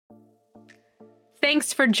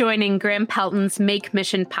Thanks for joining Graham Pelton's Make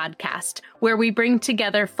Mission podcast, where we bring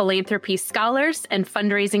together philanthropy scholars and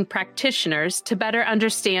fundraising practitioners to better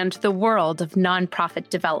understand the world of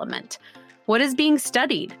nonprofit development. What is being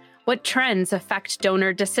studied? What trends affect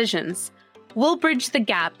donor decisions? We'll bridge the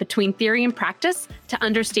gap between theory and practice to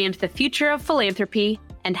understand the future of philanthropy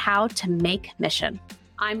and how to make mission.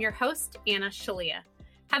 I'm your host, Anna Shalia.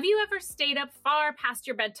 Have you ever stayed up far past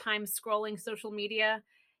your bedtime scrolling social media?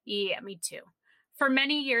 Yeah, me too. For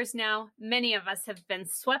many years now, many of us have been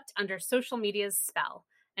swept under social media's spell.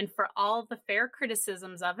 And for all the fair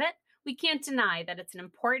criticisms of it, we can't deny that it's an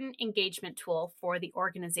important engagement tool for the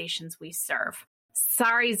organizations we serve.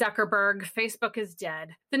 Sorry, Zuckerberg, Facebook is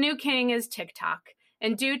dead. The new king is TikTok.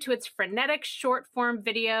 And due to its frenetic short-form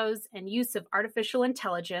videos and use of artificial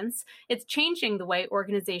intelligence, it's changing the way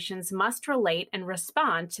organizations must relate and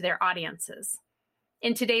respond to their audiences.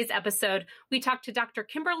 In today's episode, we talk to Dr.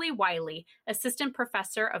 Kimberly Wiley, Assistant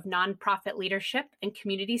Professor of Nonprofit Leadership and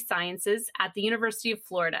Community Sciences at the University of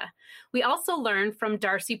Florida. We also learn from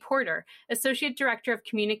Darcy Porter, Associate Director of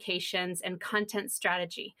Communications and Content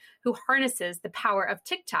Strategy, who harnesses the power of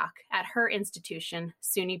TikTok at her institution,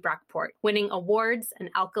 SUNY Brockport, winning awards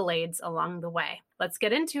and accolades along the way. Let's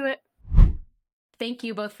get into it. Thank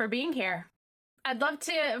you both for being here. I'd love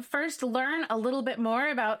to first learn a little bit more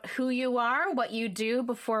about who you are, what you do,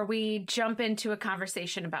 before we jump into a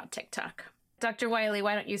conversation about TikTok. Dr. Wiley,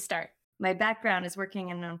 why don't you start? My background is working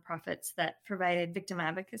in nonprofits that provided victim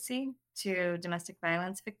advocacy to domestic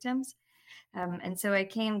violence victims. And so I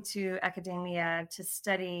came to academia to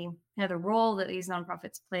study the role that these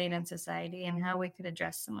nonprofits played in society and how we could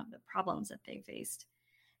address some of the problems that they faced.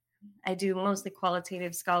 I do mostly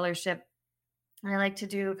qualitative scholarship, and I like to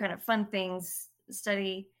do kind of fun things,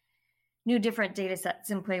 study new different data sets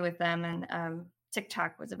and play with them. And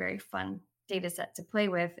TikTok was a very fun data set to play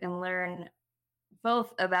with and learn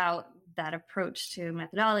both about that approach to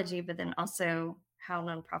methodology, but then also how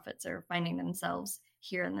nonprofits are finding themselves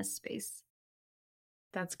here in this space.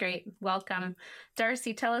 That's great. Welcome.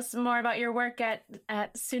 Darcy, tell us more about your work at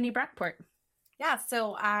SUNY Brockport. Yeah,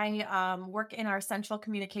 so I work in our central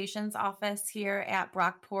communications office here at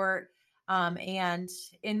Brockport. And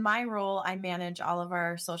in my role, I manage all of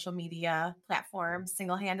our social media platforms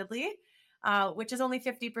single-handedly, which is only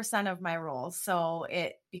 50% of my role. So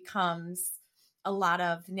it becomes a lot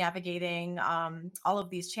of navigating all of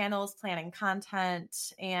these channels, planning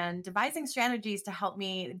content, and devising strategies to help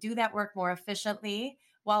me do that work more efficiently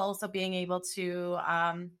while also being able to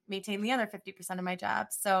maintain the other 50% of my job.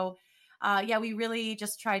 So we really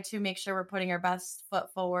just try to make sure we're putting our best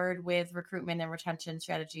foot forward with recruitment and retention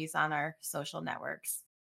strategies on our social networks.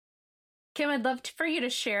 Kim, I'd love for you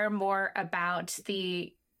to share more about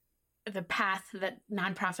the path that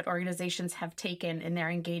nonprofit organizations have taken in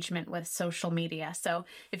their engagement with social media. So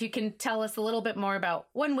if you can tell us a little bit more about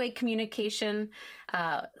one-way communication,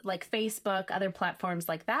 like Facebook, other platforms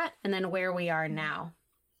like that, and then where we are now.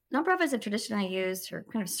 Nonprofits have traditionally used or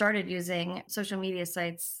kind of started using social media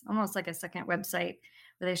sites almost like a second website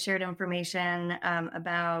where they shared information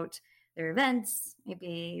about their events,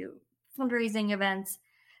 maybe fundraising events,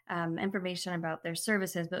 information about their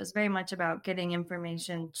services, but it was very much about getting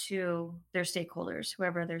information to their stakeholders,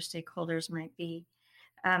 whoever their stakeholders might be.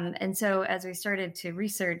 And so as we started to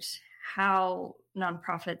research how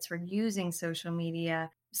nonprofits were using social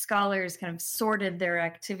media, scholars kind of sorted their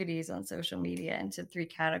activities on social media into three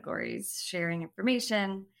categories: sharing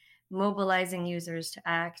information, mobilizing users to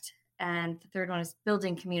act, and the third one is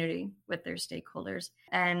building community with their stakeholders.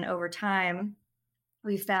 And over time,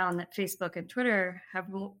 we found that Facebook and Twitter have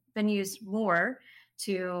been used more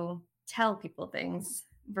to tell people things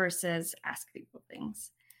versus ask people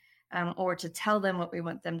things, or to tell them what we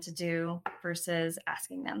want them to do versus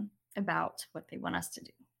asking them about what they want us to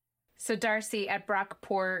do. So Darcy, at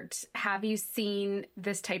Brockport, have you seen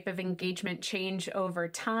this type of engagement change over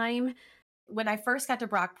time? When I first got to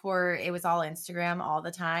Brockport, it was all Instagram all the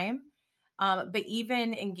time. But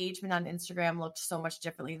even engagement on Instagram looked so much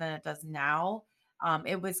differently than it does now.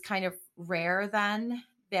 It was kind of rare then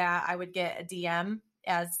that I would get a DM,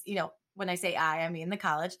 as when I say I mean the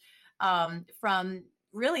college, from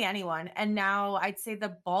really anyone. And now I'd say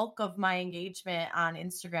the bulk of my engagement on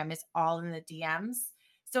Instagram is all in the DMs.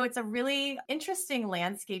 So it's a really interesting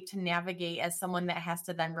landscape to navigate as someone that has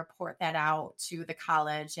to then report that out to the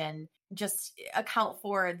college and just account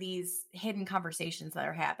for these hidden conversations that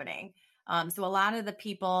are happening. So a lot of the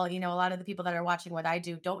people that are watching what I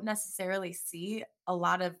do don't necessarily see a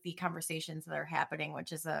lot of the conversations that are happening,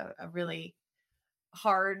 which is a really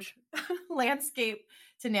hard landscape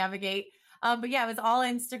to navigate. But yeah, it was all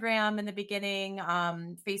Instagram in the beginning.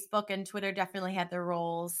 Facebook and Twitter definitely had their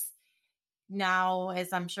roles. Now,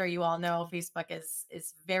 as I'm sure you all know, Facebook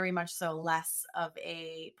is very much so less of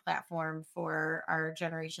a platform for our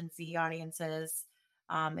Generation Z audiences.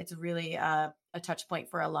 It's really a touch point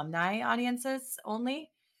for alumni audiences only.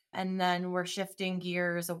 And then we're shifting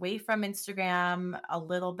gears away from Instagram a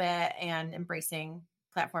little bit and embracing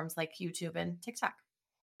platforms like YouTube and TikTok.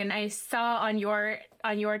 And I saw on your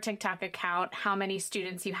TikTok account how many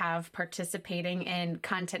students you have participating in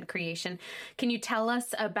content creation. Can you tell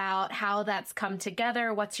us about how that's come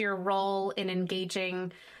together? What's your role in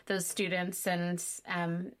engaging those students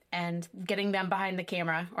and getting them behind the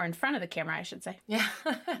camera, or in front of the camera, I should say? Yeah,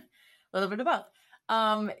 a little bit of both.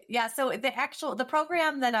 Yeah, so the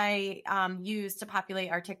program that I use to populate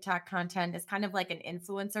our TikTok content is kind of like an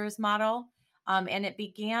influencers model. And it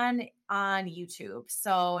began on YouTube.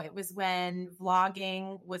 So it was when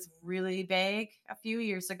vlogging was really big a few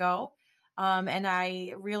years ago. And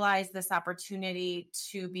I realized this opportunity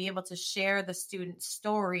to be able to share the student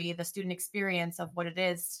story, the student experience of what it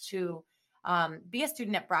is to be a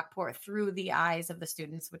student at Brockport through the eyes of the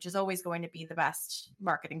students, which is always going to be the best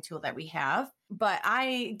marketing tool that we have. But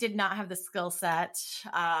I did not have the skill set,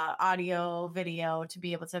 audio, video, to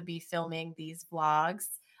be able to be filming these vlogs.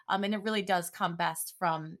 And it really does come best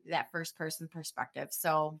from that first person perspective.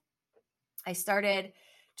 So I started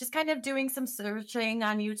just kind of doing some searching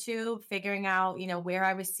on YouTube, figuring out, where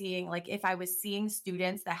I was seeing, like if I was seeing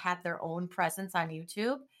students that had their own presence on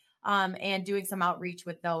YouTube, and doing some outreach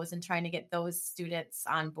with those and trying to get those students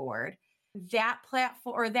on board. That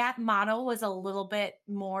platform or that model was a little bit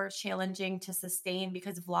more challenging to sustain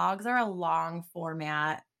because vlogs are a long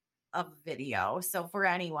format of video. So for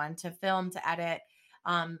anyone to film, to edit,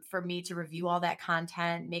 for me to review all that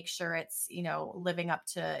content, make sure it's, living up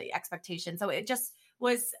to expectations. So it just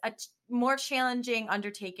was a more challenging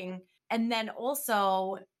undertaking. And then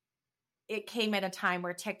also it came at a time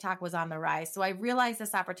where TikTok was on the rise. So I realized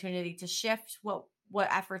this opportunity to shift what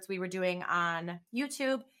efforts we were doing on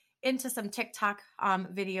YouTube into some TikTok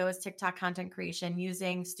videos, TikTok content creation,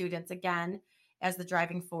 using students again as the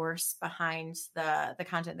driving force behind the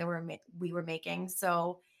content that we were making.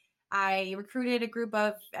 So I recruited a group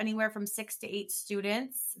of anywhere from 6 to 8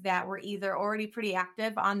 students that were either already pretty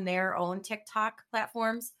active on their own TikTok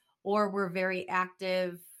platforms or were very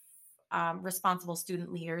active, responsible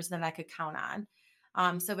student leaders that I could count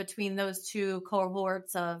on. So between those two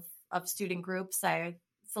cohorts of student groups, I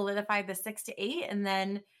solidified the 6 to 8, and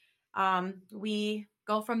then we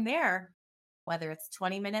go from there, whether it's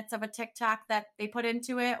 20 minutes of a TikTok that they put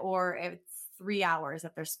into it or it's 3 hours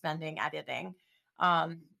that they're spending editing.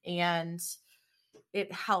 And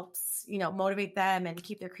it helps, motivate them and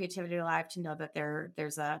keep their creativity alive to know that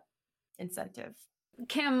there's a incentive.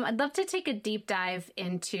 Kim, I'd love to take a deep dive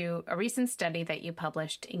into a recent study that you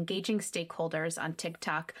published, Engaging Stakeholders on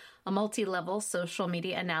TikTok, a multi-level social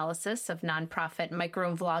media analysis of nonprofit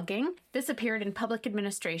microvlogging. This appeared in Public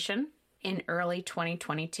Administration in early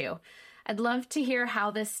 2022. I'd love to hear how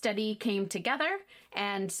this study came together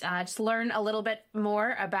and just learn a little bit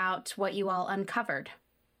more about what you all uncovered.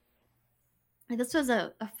 This was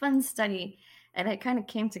a fun study, and it kind of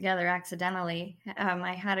came together accidentally.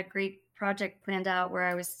 I had a great project planned out where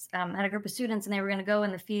I was had a group of students, and they were going to go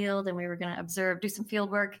in the field, and we were going to observe, do some field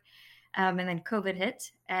work, and then COVID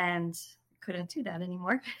hit, and couldn't do that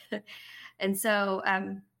anymore. And so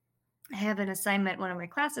I have an assignment in one of my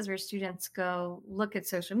classes where students go look at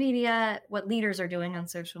social media, what leaders are doing on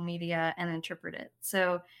social media, and interpret it.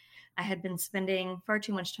 So I had been spending far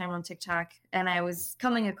too much time on TikTok, and I was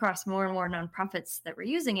coming across more and more nonprofits that were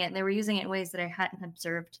using it, and they were using it in ways that I hadn't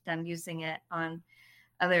observed them using it on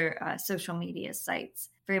other social media sites.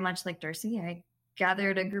 Very much like Darcy, I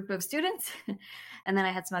gathered a group of students, and then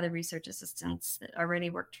I had some other research assistants that already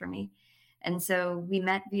worked for me. And so we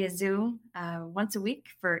met via Zoom once a week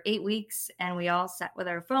for 8 weeks, and we all sat with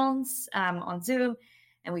our phones on Zoom,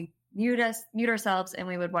 and we mute ourselves, and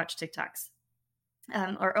we would watch TikToks,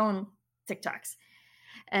 our own TikToks.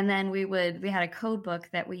 And then we had a code book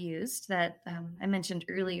that we used that I mentioned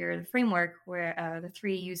earlier, the framework where the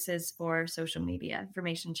 3 uses for social media: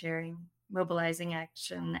 information sharing, mobilizing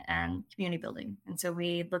action, and community building. And so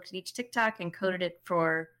we looked at each TikTok and coded it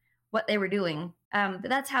for what they were doing. But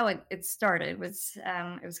that's how it started. It was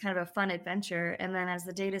kind of a fun adventure. And then as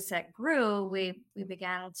the data set grew, we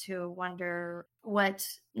began to wonder what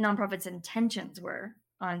nonprofits' intentions were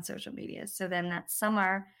on social media. So then that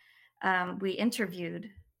summer, we interviewed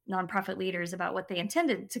nonprofit leaders about what they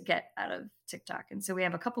intended to get out of TikTok. And so we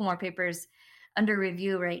have a couple more papers under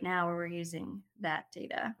review right now where we're using that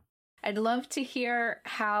data. I'd love to hear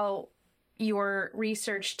how your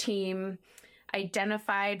research team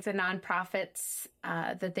identified the nonprofits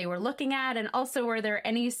that they were looking at? And also, were there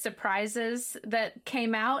any surprises that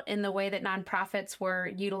came out in the way that nonprofits were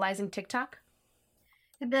utilizing TikTok?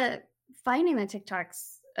 The finding the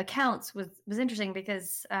TikTok's accounts was interesting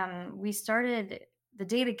because we started the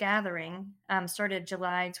data gathering started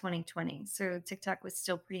July 2020. So TikTok was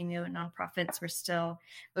still pretty new, and nonprofits were still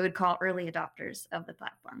what we would call early adopters of the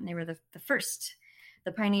platform. They were the first,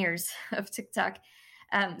 the pioneers of TikTok.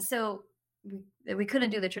 So we couldn't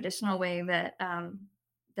do the traditional way that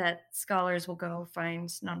that scholars will go find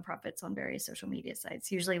nonprofits on various social media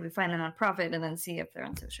sites. Usually we find a nonprofit and then see if they're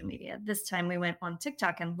on social media. This time we went on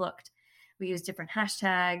TikTok and looked. We used different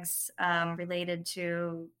hashtags related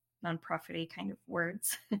to nonprofit-y kind of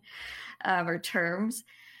words or terms.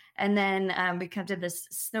 And then we kind of did this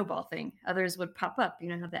snowball thing. Others would pop up. You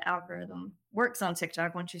know how the algorithm works on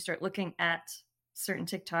TikTok. Once you start looking at certain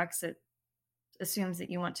TikToks, it assumes that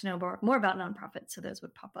you want to know more about nonprofits. So those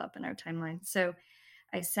would pop up in our timeline. So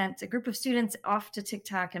I sent a group of students off to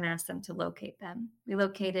TikTok and asked them to locate them. We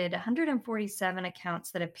located 147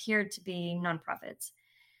 accounts that appeared to be nonprofits.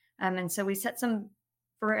 And so we set some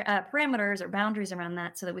parameters or boundaries around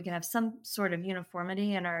that so that we can have some sort of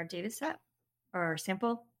uniformity in our data set or our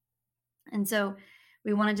sample. And so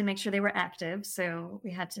we wanted to make sure they were active. So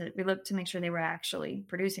we looked to make sure they were actually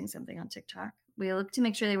producing something on TikTok. We looked to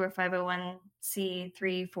make sure they were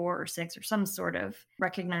 501c3, 4, or 6, or some sort of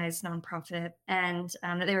recognized nonprofit, and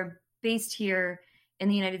that they were based here in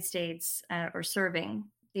the United States or serving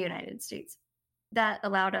the United States. That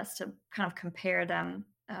allowed us to kind of compare them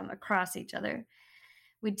across each other.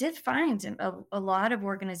 We did find a lot of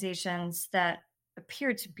organizations that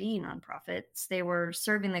appeared to be nonprofits. They were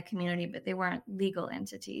serving the community, but they weren't legal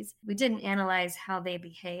entities. We didn't analyze how they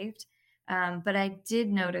behaved. But I did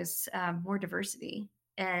notice more diversity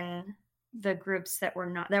in the groups that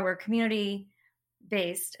were community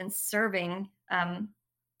based and serving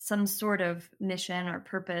some sort of mission or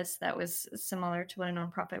purpose that was similar to what a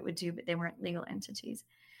nonprofit would do, but they weren't legal entities.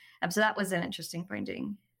 So that was an interesting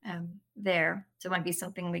finding there. So it might be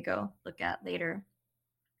something we go look at later.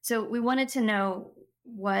 So we wanted to know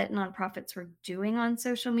what nonprofits were doing on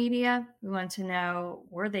social media. We wanted to know,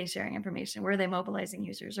 were they sharing information? Were they mobilizing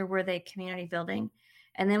users, or were they community building?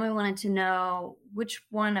 And then we wanted to know which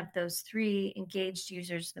one of those three engaged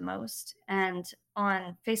users the most. And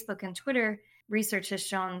on Facebook and Twitter, research has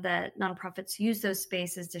shown that nonprofits use those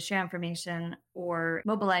spaces to share information or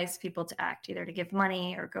mobilize people to act, either to give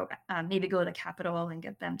money or maybe go to the Capitol and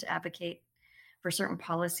get them to advocate for certain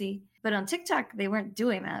policy. But on TikTok, they weren't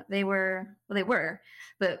doing that. They were,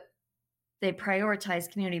 but they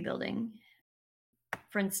prioritized community building.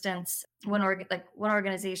 For instance, one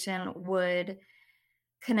organization would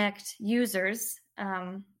connect users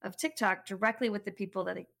of TikTok directly with the people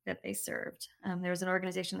that they served. There was an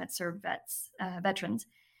organization that served veterans,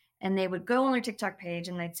 and they would go on their TikTok page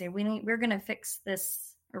and they'd say, we're going to fix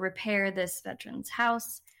this or repair this veteran's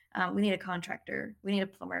house. We need a contractor, we need a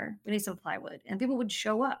plumber, we need some plywood. And people would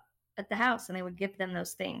show up at the house and they would give them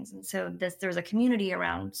those things. And so there was a community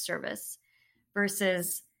around service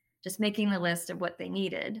versus just making the list of what they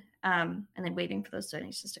needed and then waiting for those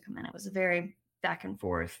donations to come in. It was a very back and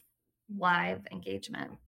forth live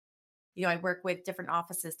engagement. You know, I work with different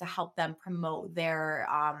offices to help them promote their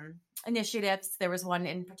initiatives. There was one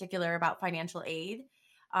in particular about financial aid.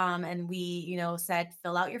 And we, said,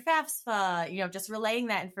 fill out your FAFSA, just relaying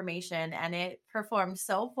that information. And it performed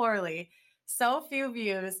so poorly, so few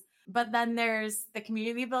views. But then there's the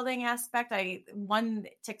community building aspect. One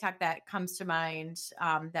TikTok that comes to mind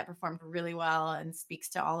that performed really well and speaks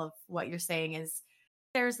to all of what you're saying is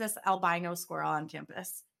there's this albino squirrel on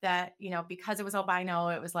campus that, because it was albino,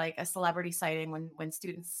 it was like a celebrity sighting when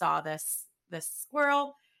students saw this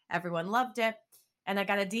squirrel. Everyone loved it. And I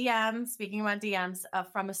got a DM, speaking about DMs,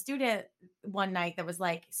 from a student one night that was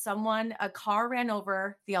like, a car ran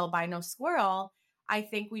over the albino squirrel. I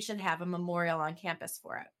think we should have a memorial on campus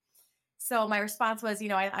for it. So my response was,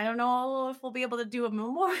 I don't know if we'll be able to do a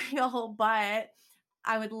memorial, but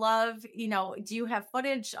I would love, do you have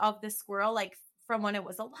footage of this squirrel, like from when it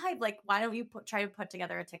was alive? Like, why don't you try to put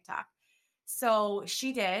together a TikTok? So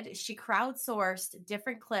she did. She crowdsourced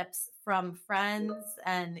different clips from friends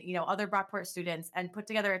and, other Brockport students and put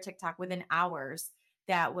together a TikTok within hours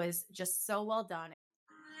that was just so well done.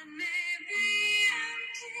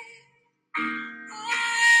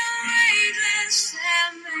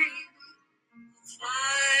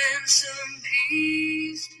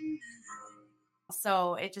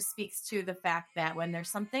 So it just speaks to the fact that when there's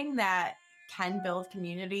something that can build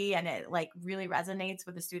community and it like really resonates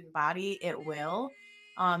with the student body, it will.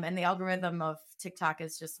 And the algorithm of TikTok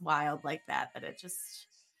is just wild like that it just,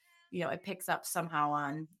 it picks up somehow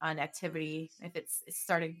on activity. If it's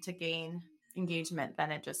starting to gain engagement,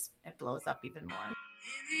 then it blows up even more.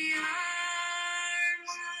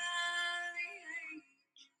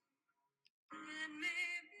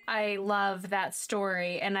 I love that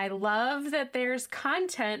story. And I love that there's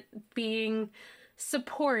content being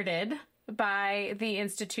supported by the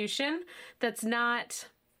institution that's not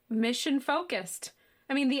mission focused.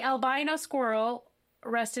 I mean, the albino squirrel,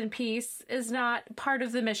 rest in peace, is not part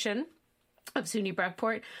of the mission of SUNY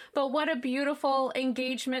Brockport, but what a beautiful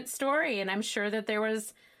engagement story. And I'm sure that there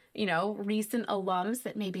was, recent alums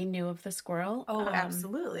that maybe knew of the squirrel. Oh,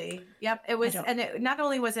 absolutely. Yep. It was, not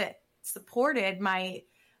only was it supported, my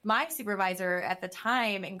supervisor at the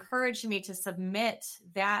time encouraged me to submit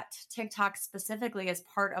that TikTok specifically as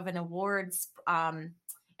part of an award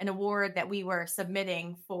that we were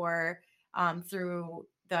submitting for through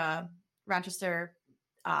the Rochester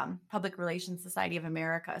Public Relations Society of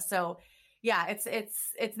America. So yeah,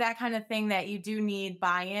 it's that kind of thing that you do need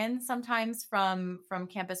buy-in sometimes from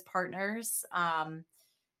campus partners.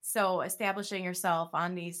 So establishing yourself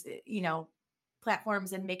on these,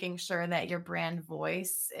 platforms and making sure that your brand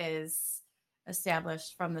voice is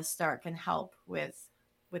established from the start can help with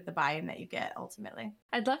the buy-in that you get ultimately.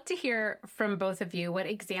 I'd love to hear from both of you what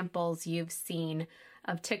examples you've seen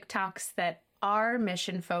of TikToks that are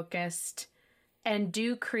mission focused and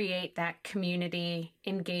do create that community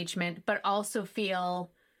engagement, but also feel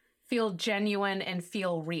genuine and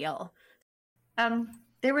feel real.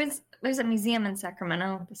 There's a museum in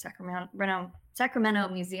Sacramento, the Sacramento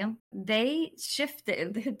Museum. They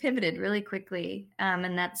had pivoted really quickly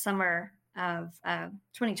in that summer of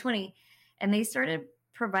 2020, and they started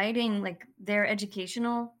providing like their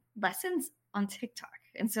educational lessons on TikTok.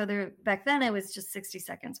 And so back then it was just 60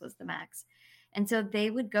 seconds was the max. And so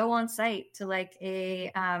they would go on site to like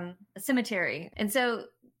a cemetery. And so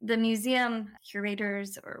the museum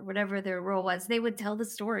curators or whatever their role was, they would tell the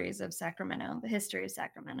stories of Sacramento, the history of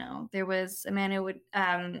Sacramento. There was a man who would,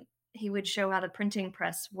 he would show how the printing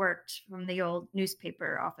press worked from the old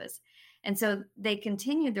newspaper office. And so they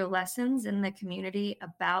continued their lessons in the community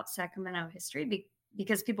about Sacramento history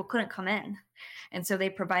because people couldn't come in. And so they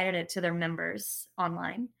provided it to their members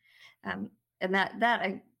online. And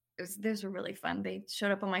those were really fun. They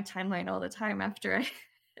showed up on my timeline all the time after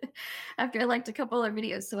I liked a couple of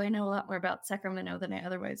videos. So I know a lot more about Sacramento than I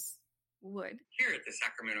otherwise would. Here at the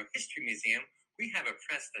Sacramento History Museum, we have a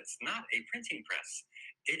press that's not a printing press.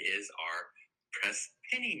 It is our press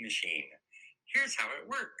penny machine. Here's how it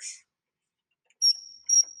works.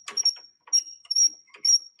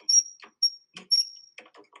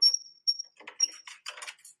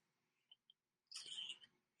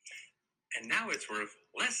 And now it's worth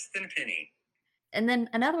less than a penny. And then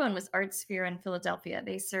another one was ArtSphere in Philadelphia.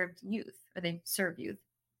 They serve youth in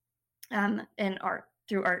art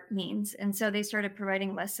through art means. And so they started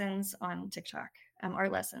providing lessons on TikTok,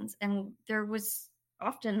 art lessons. And there was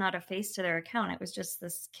often not a face to their account. It was just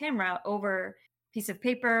this camera over a piece of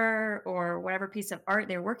paper or whatever piece of art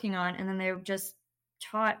they're working on. And then they just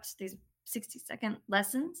taught these 60-second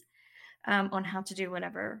lessons on how to do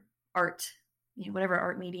whatever art, whatever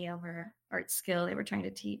art medium or art skill they were trying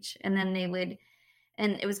to teach. And then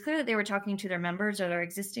and it was clear that they were talking to their members or their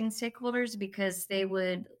existing stakeholders because they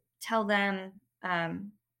would tell them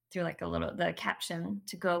through like the caption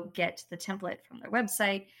to go get the template from their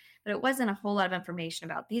website. But it wasn't a whole lot of information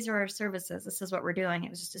about these are our services. This is what we're doing. It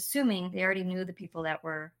was just assuming they already knew the people that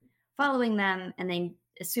were following them and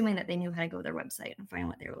assuming that they knew how to go to their website and find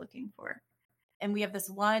what they were looking for. And we have this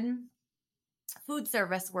one food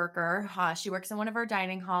service worker. She works in one of our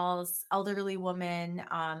dining halls, elderly woman.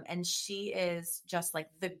 And she is just like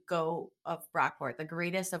the GOAT of Brockport, the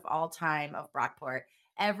greatest of all time of Brockport.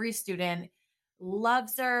 Every student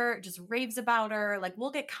loves her, just raves about her. Like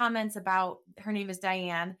we'll get comments about her name is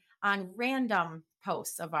Diane on random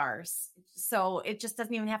posts of ours. So it just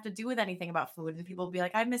doesn't even have to do with anything about food. And people will be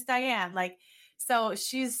like, I miss Diane. Like, so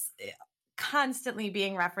she's constantly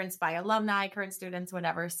being referenced by alumni, current students,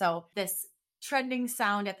 whatever. So this trending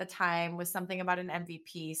sound at the time was something about an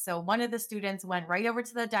MVP. So one of the students went right over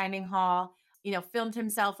to the dining hall, filmed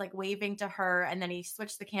himself like waving to her. And then he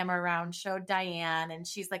switched the camera around, showed Diane, and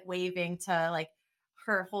she's like waving to like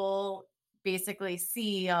her whole basically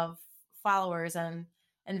sea of followers and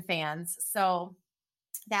fans. So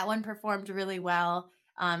that one performed really well.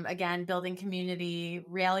 Again, building community,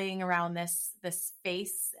 rallying around this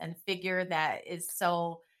face and figure that is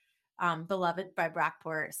so beloved by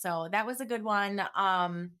Brockport. So that was a good one.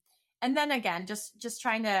 And then again, just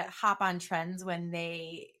trying to hop on trends when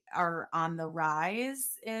they are on the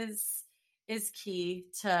rise is key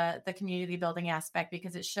to the community building aspect,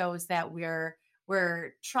 because it shows that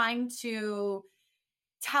we're trying to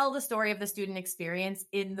tell the story of the student experience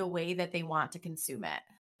in the way that they want to consume it.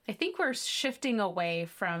 I think we're shifting away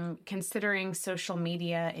from considering social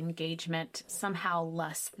media engagement somehow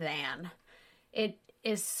less than. It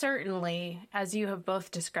is certainly, as you have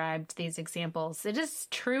both described these examples, it is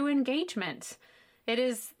true engagement. It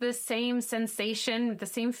is the same sensation, the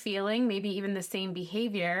same feeling, maybe even the same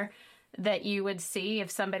behavior that you would see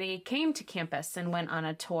if somebody came to campus and went on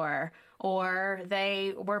a tour, or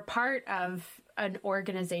they were part of an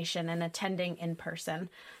organization and attending in person.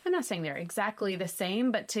 I'm not saying they're exactly the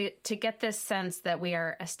same, but to get this sense that we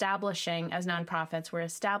are establishing, as nonprofits, we're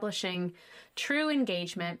establishing true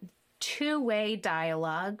engagement, two-way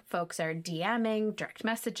dialogue. Folks are DMing, direct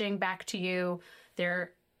messaging back to you.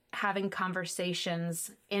 They're having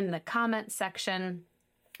conversations in the comment section.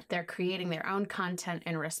 They're creating their own content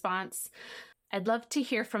in response. I'd love to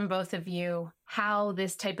hear from both of you how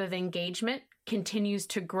this type of engagement continues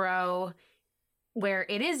to grow where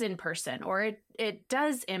it is in person, or it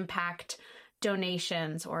does impact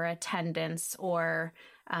donations or attendance, or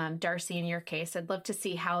Darcy, in your case, I'd love to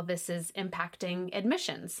see how this is impacting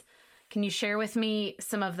admissions. Can you share with me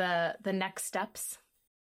some of the next steps?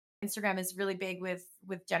 Instagram is really big with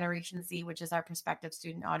Generation Z, which is our prospective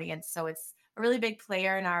student audience. So it's a really big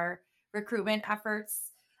player in our recruitment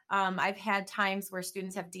efforts. I've had times where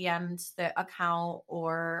students have DM'd the account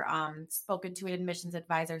or spoken to an admissions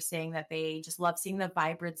advisor saying that they just love seeing the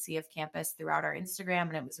vibrancy of campus throughout our Instagram.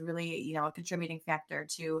 And it was really, a contributing factor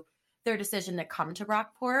to their decision to come to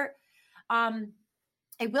Brockport.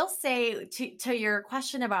 I will say to your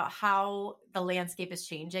question about how the landscape is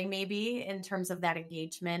changing, maybe in terms of that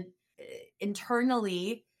engagement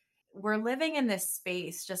internally, we're living in this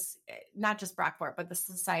space, just not just Brockport, but the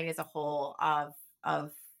society as a whole of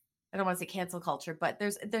I don't want to say cancel culture, but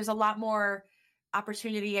there's a lot more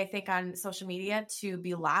opportunity, I think, on social media to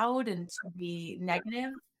be loud and to be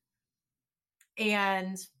negative.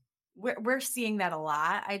 And we're seeing that a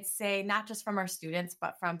lot, I'd say, not just from our students,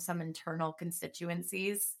 but from some internal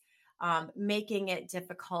constituencies, making it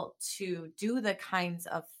difficult to do the kinds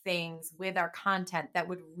of things with our content that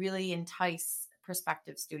would really entice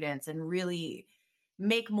prospective students and really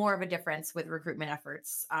make more of a difference with recruitment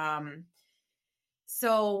efforts.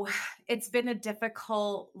 So it's been a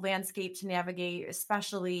difficult landscape to navigate,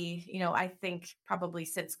 especially, I think probably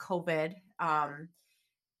since COVID,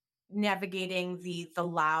 navigating the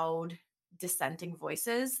loud dissenting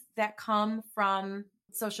voices that come from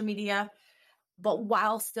social media, but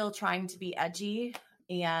while still trying to be edgy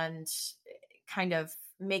and kind of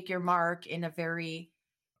make your mark in a very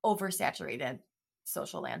oversaturated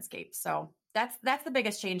social landscape. So that's the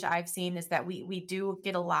biggest change I've seen, is that we do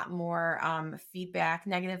get a lot more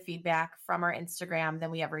negative feedback from our Instagram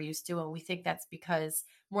than we ever used to. And we think that's because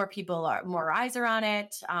more eyes are on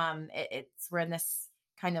it. We're in this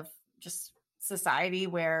kind of just society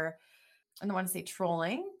where, I don't want to say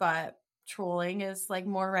trolling, but trolling is like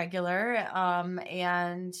more regular,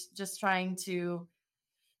 and just trying to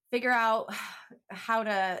figure out how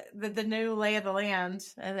to the new lay of the land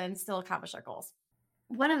and then still accomplish our goals.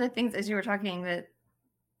 One of the things, as you were talking, that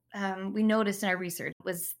we noticed in our research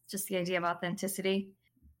was just the idea of authenticity.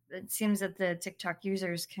 It seems that the TikTok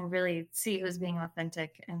users can really see who's being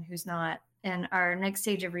authentic and who's not. And our next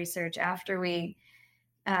stage of research, after we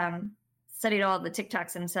studied all the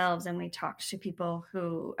TikToks themselves and we talked to people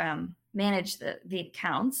who manage the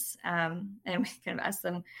accounts, and we kind of asked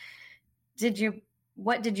them,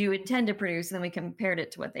 what did you intend to produce? And then we compared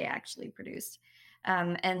it to what they actually produced.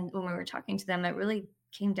 And when we were talking to them, it really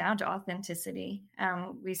came down to authenticity.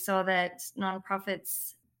 We saw that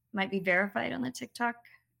nonprofits might be verified on the TikTok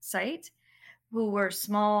site who were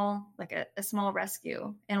small, like a small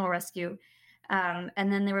animal rescue. And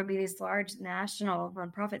then there would be these large national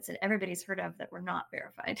nonprofits that everybody's heard of that were not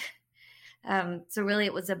verified. So really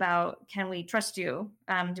it was about, can we trust you?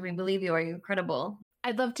 Do we believe you? Are you credible?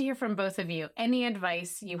 I'd love to hear from both of you. Any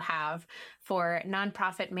advice you have for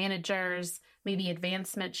nonprofit managers, maybe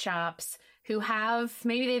advancement shops who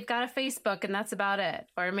maybe they've got a Facebook and that's about it.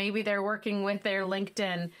 Or maybe they're working with their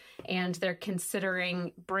LinkedIn and they're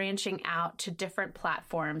considering branching out to different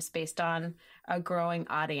platforms based on a growing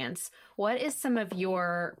audience. What is some of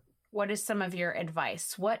your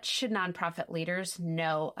advice? What should nonprofit leaders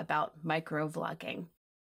know about microvlogging?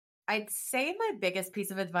 I'd say my biggest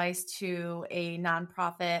piece of advice to a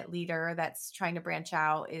nonprofit leader that's trying to branch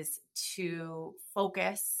out is to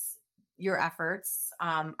focus your efforts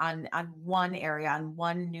on one area, on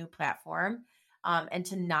one new platform. and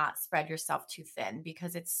to not spread yourself too thin,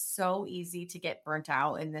 because it's so easy to get burnt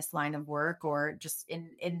out in this line of work or just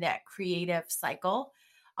in that creative cycle.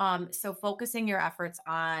 So focusing your efforts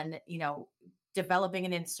on, developing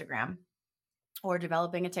an Instagram or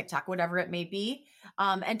developing a TikTok, whatever it may be,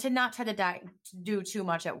 and to not try to do too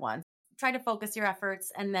much at once. Try to focus your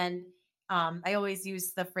efforts, and then I always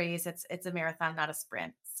use the phrase, it's a marathon, not a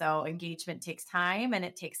sprint. So engagement takes time and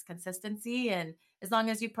it takes consistency, and as long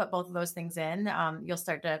as you put both of those things in, you'll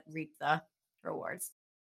start to reap the rewards.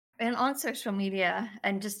 And on social media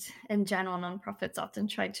and just in general, nonprofits often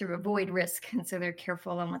try to avoid risk. And so they're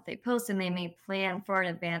careful on what they post, and they may plan far in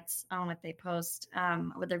advance on what they post,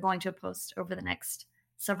 what they're going to post over the next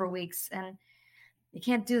several weeks. And you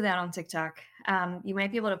can't do that on TikTok. You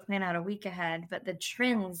might be able to plan out a week ahead, but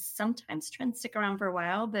sometimes trends stick around for a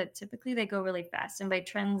while, but typically they go really fast. And by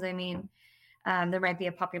trends, I mean, there might be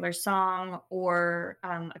a popular song or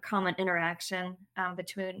a common interaction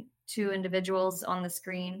between two individuals on the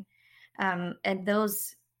screen. And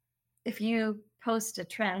those, if you post a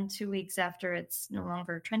trend 2 weeks after it's no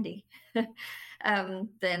longer trendy,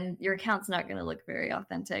 then your account's not going to look very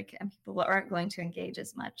authentic and people aren't going to engage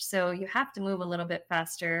as much. So you have to move a little bit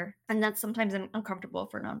faster. And that's sometimes uncomfortable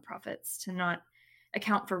for nonprofits to not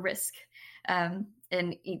account for risk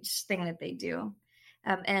in each thing that they do.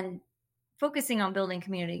 And focusing on building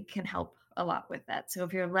community can help a lot with that. So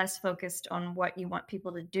if you're less focused on what you want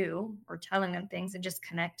people to do or telling them things and just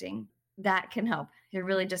connecting, that can help. You're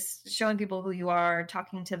really just showing people who you are,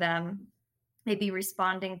 talking to them, maybe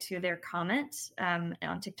responding to their comment. On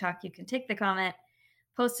TikTok, you can take the comment,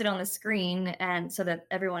 post it on the screen, and so that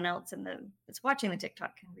everyone else that's watching the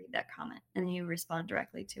TikTok can read that comment, and you respond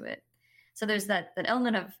directly to it. So there's that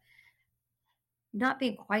element of not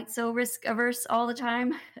being quite so risk averse all the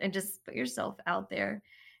time and just put yourself out there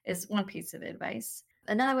is one piece of advice.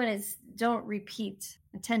 Another one is don't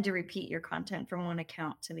tend to repeat your content from one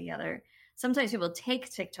account to the other. Sometimes people take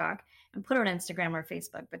TikTok and put it on Instagram or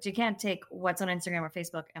Facebook, but you can't take what's on Instagram or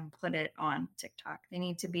Facebook and put it on TikTok. They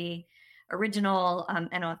need to be original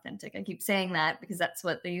and authentic. I keep saying that because that's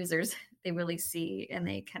what the users, they really see and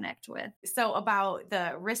they connect with. So about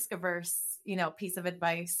the risk averse, piece of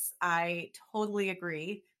advice, I totally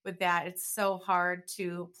agree with that. It's so hard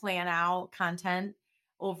to plan out content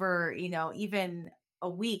over, even a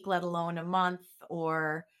week, let alone a month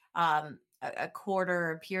or a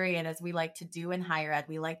quarter period, as we like to do in higher ed.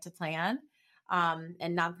 We like to plan,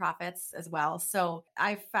 and nonprofits as well. So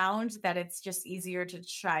I found that it's just easier to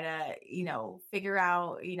try to, figure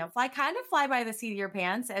out, fly by the seat of your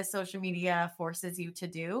pants, as social media forces you to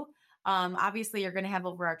do. Obviously you're going to have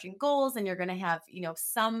overarching goals, and you're going to have,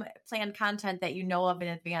 some planned content that of in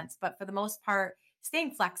advance, but for the most part,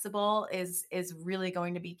 staying flexible is really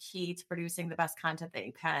going to be key to producing the best content that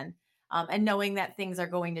you can. And knowing that things are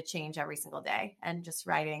going to change every single day, and just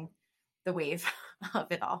riding the wave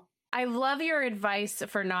of it all. I love your advice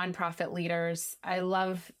for nonprofit leaders. I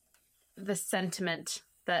love the sentiment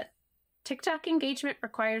that TikTok engagement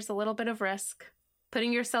requires a little bit of risk,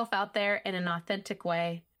 putting yourself out there in an authentic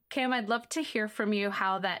way. Cam, I'd love to hear from you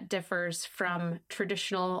how that differs from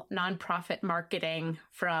traditional nonprofit marketing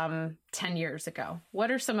from 10 years ago.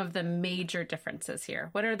 What are some of the major differences here?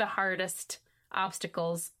 What are the hardest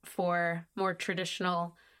obstacles for more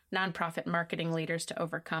traditional nonprofit marketing leaders to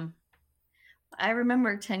overcome? I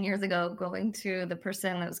remember 10 years ago going to the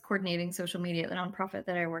person that was coordinating social media at the nonprofit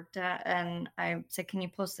that I worked at, and I said, can you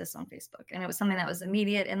post this on Facebook? And it was something that was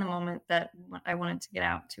immediate in the moment that I wanted to get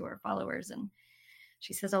out to our followers. And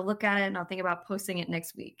she says, I'll look at it and I'll think about posting it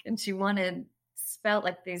next week. And she spelled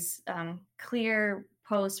like these clear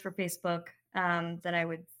posts for Facebook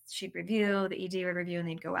that she'd review, the ED would review, and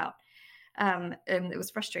they'd go out. And it was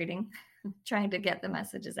frustrating trying to get the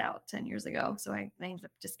messages out 10 years ago. So I ended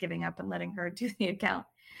up just giving up and letting her do the account.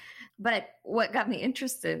 But what got me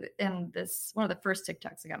interested in this, one of the first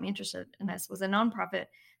TikToks that got me interested in this, was a nonprofit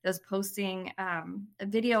that was posting a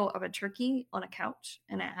video of a turkey on a couch,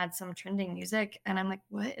 and it had some trending music. And I'm like,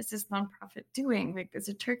 what is this nonprofit doing? Like, there's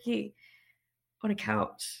a turkey on a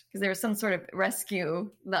couch, because there was some sort of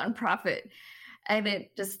rescue nonprofit. And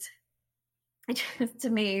it just to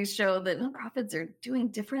me showed that nonprofits are doing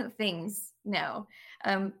different things now.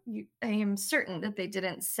 I am certain that they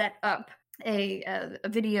didn't set up a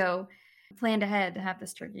video planned ahead to have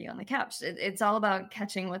this turkey on the couch. It's all about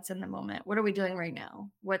catching what's in the moment. What are we doing right now?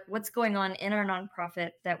 What's going on in our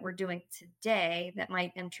nonprofit that we're doing today that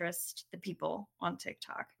might interest the people on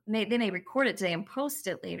TikTok? They may record it today and post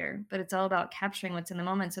it later, but it's all about capturing what's in the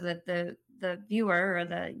moment so that the viewer or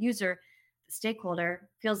the user, stakeholder,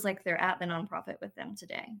 feels like they're at the nonprofit with them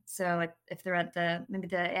today. So if they're at maybe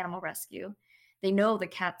the animal rescue, they know the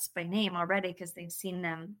cats by name already because they've seen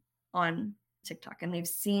them on TikTok, and they've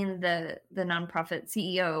seen the nonprofit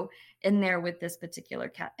CEO in there with this particular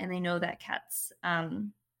cat, and they know that cat's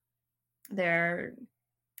their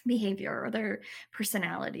behavior or their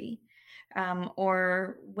personality.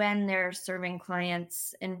 Or when they're serving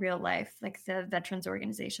clients in real life, like the veterans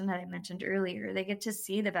organization that I mentioned earlier, they get to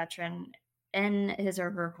see the veteran in his or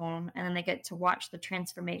her home, and then they get to watch the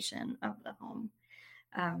transformation of the home.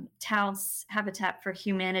 TAL's Habitat for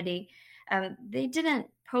Humanity, they didn't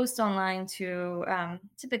post online to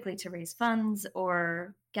typically to raise funds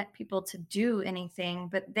or get people to do anything,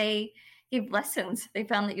 but they gave lessons. They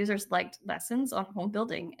found that users liked lessons on home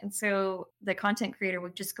building. And so the content creator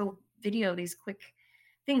would just go video these quick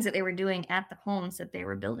things that they were doing at the homes that they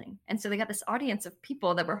were building. And so they got this audience of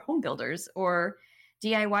people that were home builders or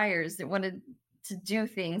DIYers that wanted to do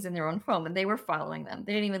things in their own home, and they were following them.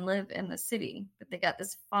 They didn't even live in the city, but they got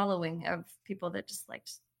this following of people that just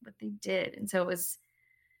liked what they did. And so it was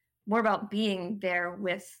more about being there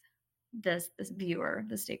with this viewer,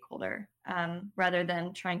 the stakeholder, rather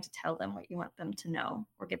than trying to tell them what you want them to know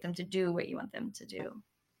or get them to do what you want them to do.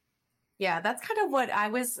 Yeah, that's kind of what I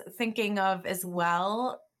was thinking of as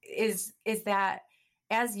well, is that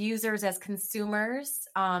as users, as consumers,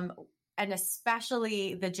 and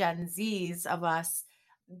especially the Gen Zs of us,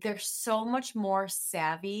 they're so much more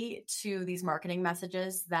savvy to these marketing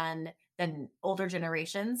messages than older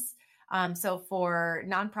generations. So for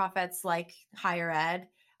nonprofits like higher ed,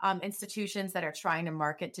 institutions that are trying to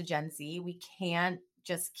market to Gen Z, we can't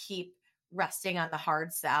just keep resting on the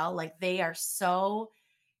hard sell. Like, they are so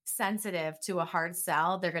sensitive to a hard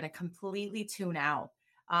sell, they're going to completely tune out.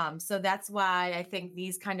 So that's why I think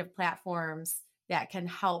these kind of platforms that can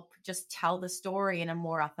help just tell the story in a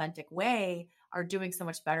more authentic way are doing so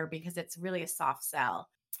much better, because it's really a soft sell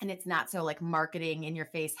and it's not so like marketing in your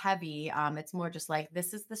face heavy. It's more just like,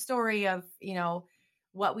 this is the story of,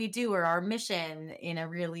 what we do or our mission in a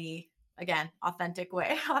really, again, authentic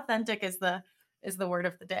way. Authentic is the word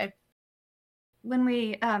of the day. When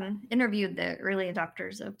we interviewed the early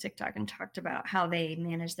adopters of TikTok and talked about how they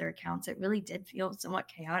manage their accounts, it really did feel somewhat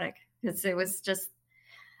chaotic, because it was just,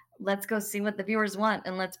 let's go see what the viewers want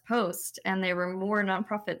and let's post. And there were more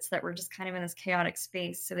nonprofits that were just kind of in this chaotic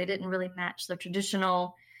space. So they didn't really match the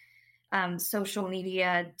traditional social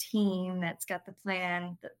media team that's got the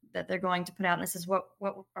plan that they're going to put out. And this is what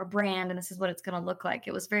our brand, and this is what it's going to look like.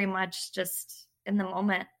 It was very much just in the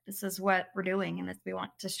moment, this is what we're doing, and we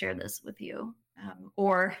want to share this with you.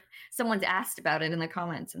 Or someone's asked about it in the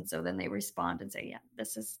comments, and so then they respond and say, yeah,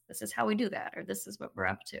 this is how we do that, or this is what we're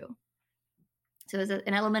up to. So there's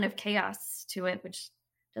an element of chaos to it, which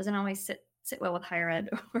doesn't always sit well with higher ed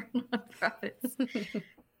or nonprofits.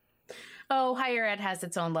 Oh, higher ed has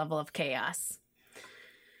its own level of chaos.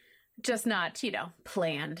 Just not,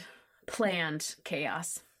 planned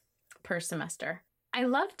chaos per semester. I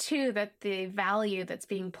love too that the value that's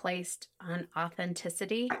being placed on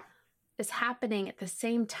authenticity is happening at the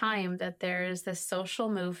same time that there's this social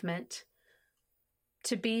movement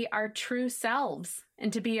to be our true selves,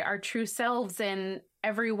 and to be our true selves in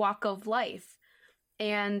every walk of life.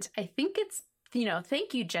 And I think it's,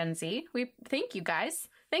 thank you, Gen Z. Thank you guys.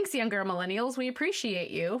 Thanks, younger millennials. We appreciate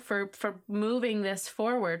you for moving this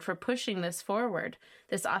forward, for pushing this forward,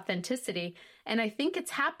 this authenticity. And I think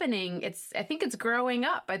it's happening. I think it's growing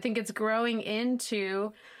up. I think it's growing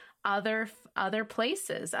into other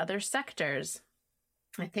places, other sectors.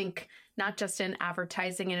 I think not just in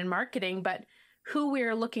advertising and in marketing, but who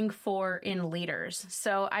we're looking for in leaders.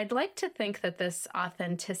 So I'd like to think that this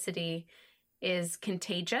authenticity is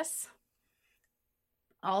contagious.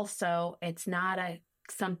 Also, it's not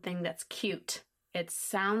something that's cute. It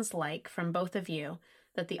sounds like from both of you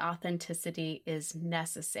that the authenticity is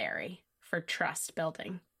necessary for trust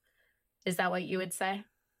building. Is that what you would say?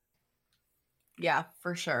 Yeah,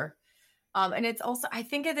 for sure. And it's also, I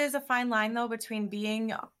think it is a fine line though, between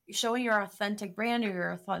showing your authentic brand or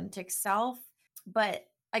your authentic self. But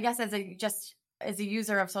I guess as a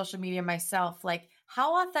user of social media myself, like,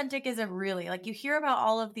 how authentic is it really? Like, you hear about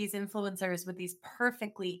all of these influencers with these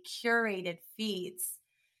perfectly curated feeds.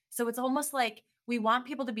 So it's almost like we want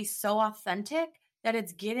people to be so authentic that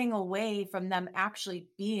it's getting away from them actually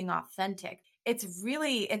being authentic. It's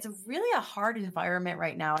really a hard environment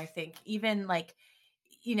right now, I think. Even like,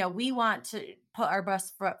 we want to put our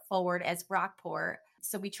best foot forward as Brockport.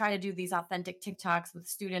 So we try to do these authentic TikToks with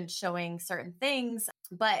students showing certain things.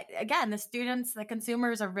 But again, the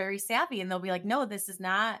consumers are very savvy, and they'll be like, no, this is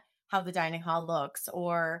not how the dining hall looks.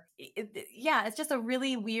 Or it's just a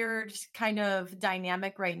really weird kind of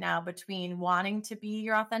dynamic right now between wanting to be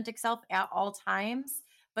your authentic self at all times,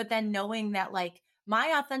 but then knowing that like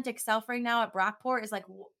my authentic self right now at Brockport is like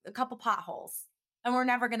a couple potholes and we're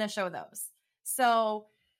never going to show those. So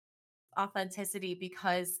authenticity,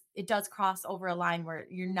 because it does cross over a line where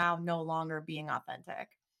you're now no longer being authentic.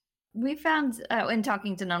 We found in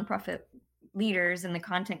talking to nonprofit leaders and the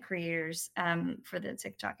content creators for the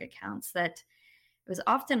TikTok accounts that it was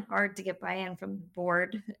often hard to get buy-in from the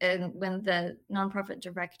board. And when the nonprofit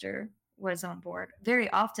director was on board, very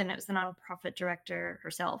often it was the nonprofit director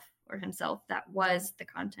herself or himself that was the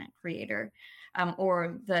content creator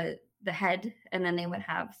or the head. And then they would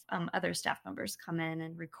have other staff members come in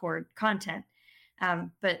and record content.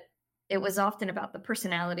 But it was often about the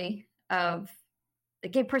personality of,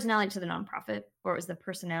 it gave personality to the nonprofit, or it was the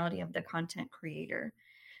personality of the content creator.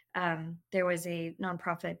 There was a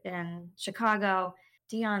nonprofit in Chicago,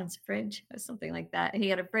 Dion's Fridge or something like that. He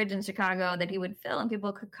had a fridge in Chicago that he would fill and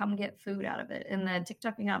people could come get food out of it. And the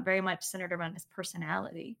TikTok account very much centered around his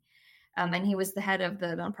personality. And he was the head of the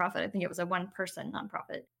nonprofit. I think it was a one-person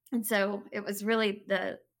nonprofit. And so it was really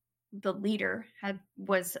the leader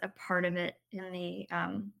was a part of it in the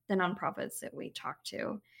nonprofits that we talked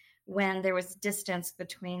to. When there was distance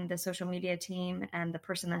between the social media team and the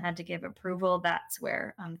person that had to give approval, that's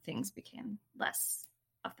where things became less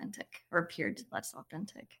authentic or appeared less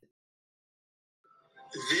authentic.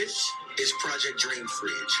 This is Project Dream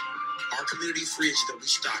Fridge, our community fridge that we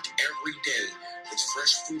stock every day with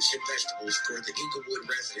fresh fruits and vegetables for the Inglewood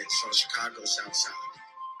residents on Chicago's South Side.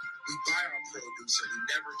 We buy our produce and we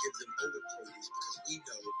never give them over produce because we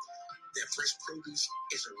know that fresh produce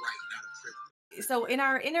is a right, not a privilege. So in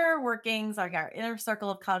our inner workings, like our inner circle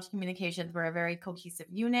of college communications, we're a very cohesive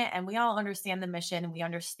unit and we all understand the mission. And we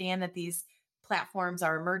understand that these platforms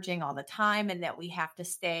are emerging all the time and that we have to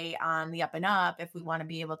stay on the up and up if we want to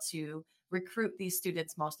be able to recruit these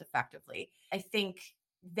students most effectively. I think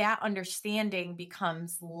that understanding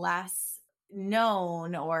becomes less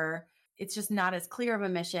known, or it's just not as clear of a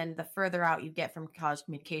mission the further out you get from college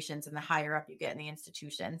communications and the higher up you get in the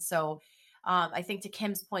institution. So I think to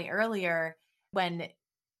Kim's point earlier, when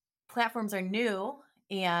platforms are new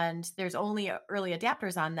and there's only early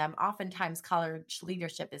adapters on them, oftentimes college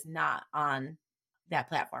leadership is not on that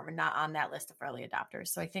platform and not on that list of early adopters.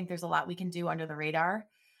 So I think there's a lot we can do under the radar,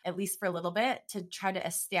 at least for a little bit, to try to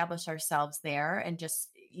establish ourselves there and just,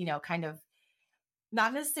 kind of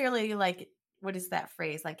not necessarily like, what is that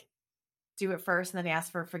phrase? Like do it first and then ask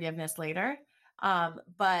for forgiveness later.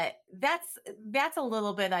 But that's a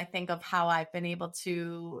little bit, I think, of how I've been able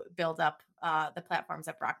to build up the platforms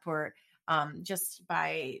at Brockport, just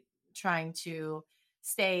by trying to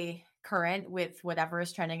stay current with whatever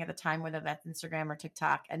is trending at the time, whether that's Instagram or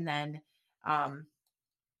TikTok, and then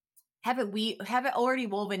have it already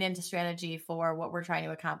woven into strategy for what we're trying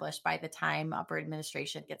to accomplish by the time upper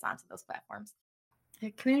administration gets onto those platforms.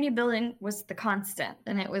 Community building was the constant,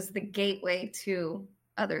 and it was the gateway to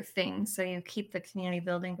other things. So you keep the community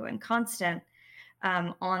building going constant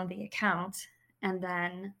on the account. And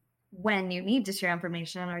then when you need to share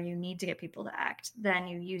information or you need to get people to act, then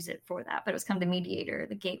you use it for that. But it was kind of the mediator,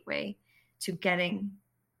 the gateway to getting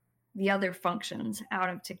the other functions out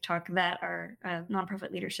of TikTok that are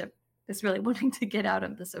nonprofit leadership is really wanting to get out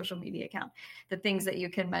of the social media account. The things that you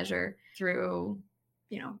can measure through,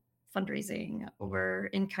 fundraising or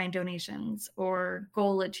in-kind donations or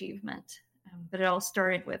goal achievement. But it all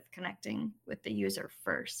started with connecting with the user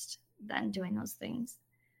first, then doing those things.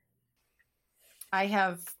 I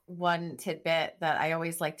have one tidbit that I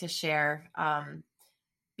always like to share.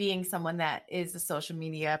 Being someone that is a social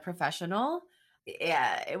media professional,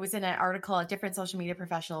 it was in an article, a different social media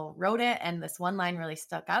professional wrote it, and this one line really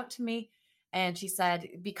stuck out to me. And she said,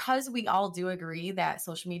 because we all do agree that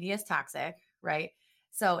social media is toxic, right?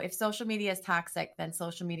 So if social media is toxic, then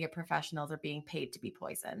social media professionals are being paid to be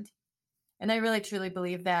poisoned. And I really, truly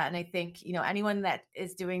believe that. And I think, anyone that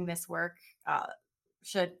is doing this work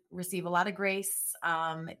should receive a lot of grace.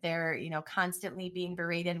 They're, constantly being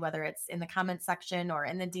berated, whether it's in the comment section or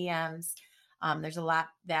in the DMs. There's a lot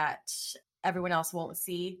that everyone else won't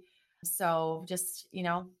see. So just,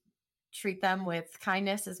 treat them with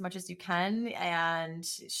kindness as much as you can and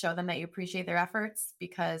show them that you appreciate their efforts,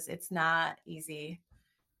 because it's not easy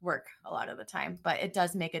work a lot of the time, but it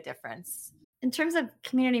does make a difference. In terms of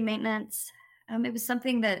community maintenance, it was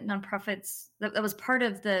something that nonprofits, that was part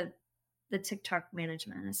of the TikTok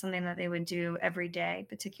management. It's something that they would do every day,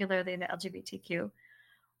 particularly the LGBTQ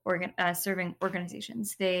serving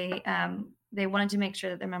organizations. They wanted to make sure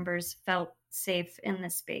that their members felt safe in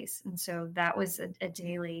this space. And so that was a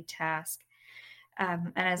daily task.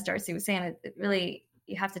 And as Darcy was saying, it really,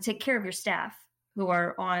 you have to take care of your staff who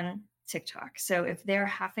are on TikTok. So if they're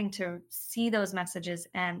having to see those messages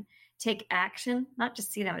and take action, not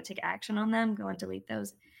just see them, but take action on them, go and delete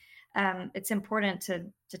those, it's important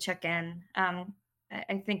to check in. I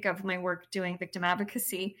think of my work doing victim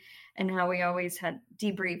advocacy and how we always had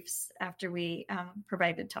debriefs after we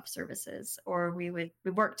provided tough services, or we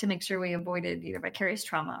work to make sure we avoided either vicarious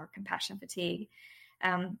trauma or compassion fatigue.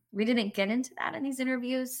 We didn't get into that in these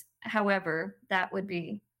interviews. However, that would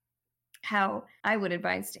be how I would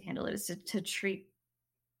advise to handle it, is to treat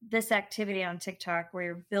this activity on TikTok where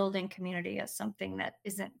you're building community as something that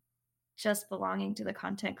isn't just belonging to the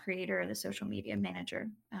content creator or the social media manager.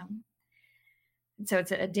 And so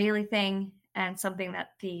it's a daily thing and something that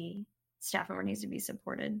the staff member needs to be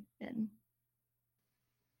supported in.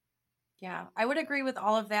 Yeah, I would agree with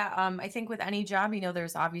all of that. I think with any job,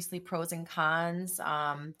 there's obviously pros and cons.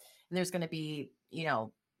 And there's going to be,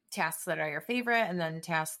 tasks that are your favorite and then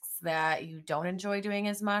tasks that you don't enjoy doing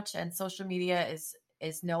as much. And social media is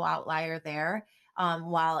no outlier there.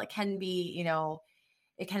 While it can be,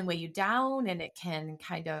 it can weigh you down and it can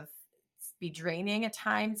kind of be draining at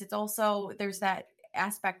times. It's also, there's that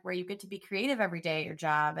aspect where you get to be creative every day at your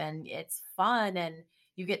job and it's fun and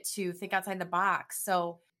you get to think outside the box.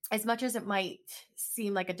 So as much as it might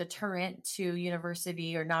seem like a deterrent to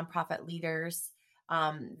university or nonprofit leaders,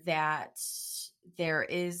 that there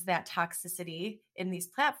is that toxicity in these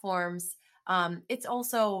platforms, it's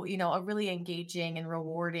also, a really engaging and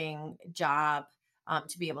rewarding job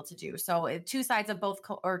to be able to do. So two sides of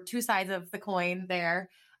two sides of the coin there.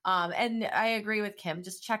 And I agree with Kim,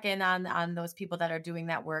 just check in on those people that are doing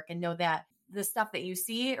that work and know that the stuff that you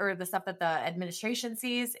see or the stuff that the administration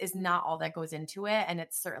sees is not all that goes into it. And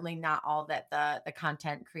it's certainly not all that the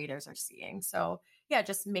content creators are seeing. So yeah,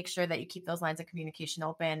 just make sure that you keep those lines of communication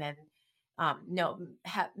open and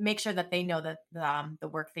make sure that they know that the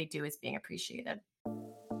work they do is being appreciated.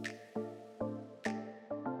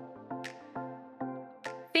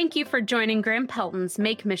 Thank you for joining Graham Pelton's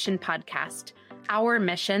Make Mission podcast. Our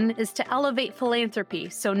mission is to elevate philanthropy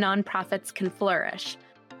so nonprofits can flourish.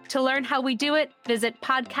 To learn how we do it, visit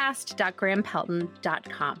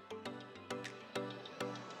podcast.grahampelton.com.